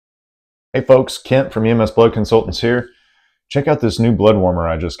Hey folks, Kent from EMS Blood Consultants here. Check out this new blood warmer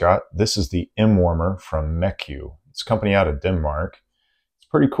I just got. This is the M warmer from MEQU. It's a company out of Denmark. It's a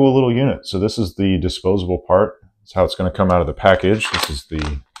pretty cool little unit. So this is the disposable part. That's how it's going to come out of the package. This is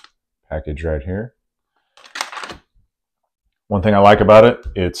the package right here. One thing I like about it,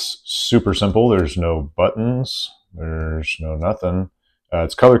 it's super simple. There's no buttons. There's no nothing.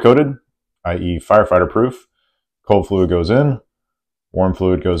 It's color-coded, i.e. firefighter proof. Cold fluid goes in, warm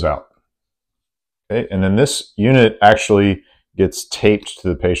fluid goes out. Okay, and then this unit actually gets taped to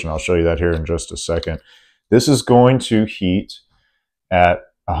the patient. I'll show you that here in just a second. This is going to heat at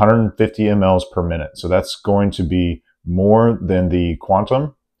 150 mLs per minute. So that's going to be more than the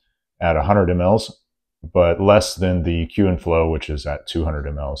Quantum at 100 mLs, but less than the Q and Flow, which is at 200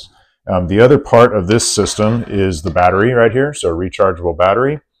 mLs. The other part of this system is the battery right here, so a rechargeable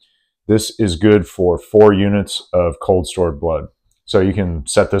battery. This is good for 4 units of cold stored blood. So you can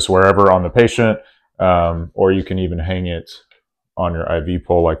set this wherever on the patient, or you can even hang it on your IV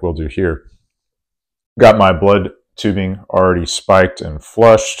pole like we'll do here. Got my blood tubing already spiked and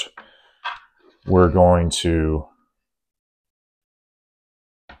flushed. We're going to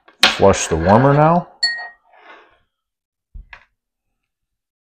flush the warmer now.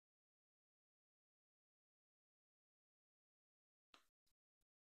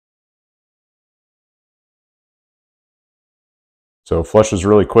 So it flushes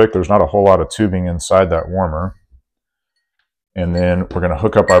really quick. There's not a whole lot of tubing inside that warmer. And then we're going to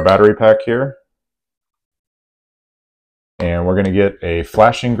hook up our battery pack here. And we're going to get a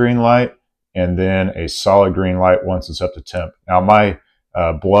flashing green light and then a solid green light once it's up to temp. Now my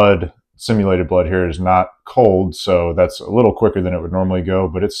simulated blood here is not cold, so that's a little quicker than it would normally go,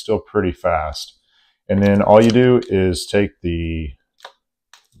 but it's still pretty fast. And then all you do is take the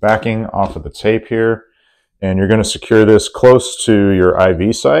backing off of the tape here, and you're going to secure this close to your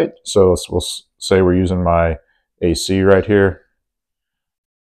IV site. So we'll say we're using my AC right here.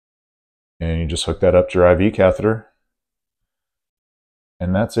 And you just hook that up to your IV catheter.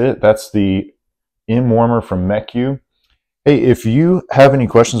 And that's it. That's the M warmer from MEQU. Hey, if you have any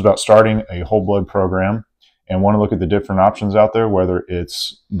questions about starting a whole blood program and want to look at the different options out there, whether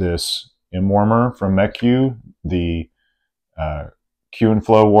it's this M warmer from MEQU, the Q and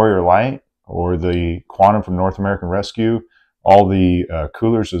Flow Warrior Light, or the Quantum from North American Rescue, all the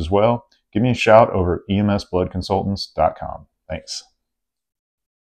coolers as well, give me a shout over emsbloodconsultants.com. Thanks.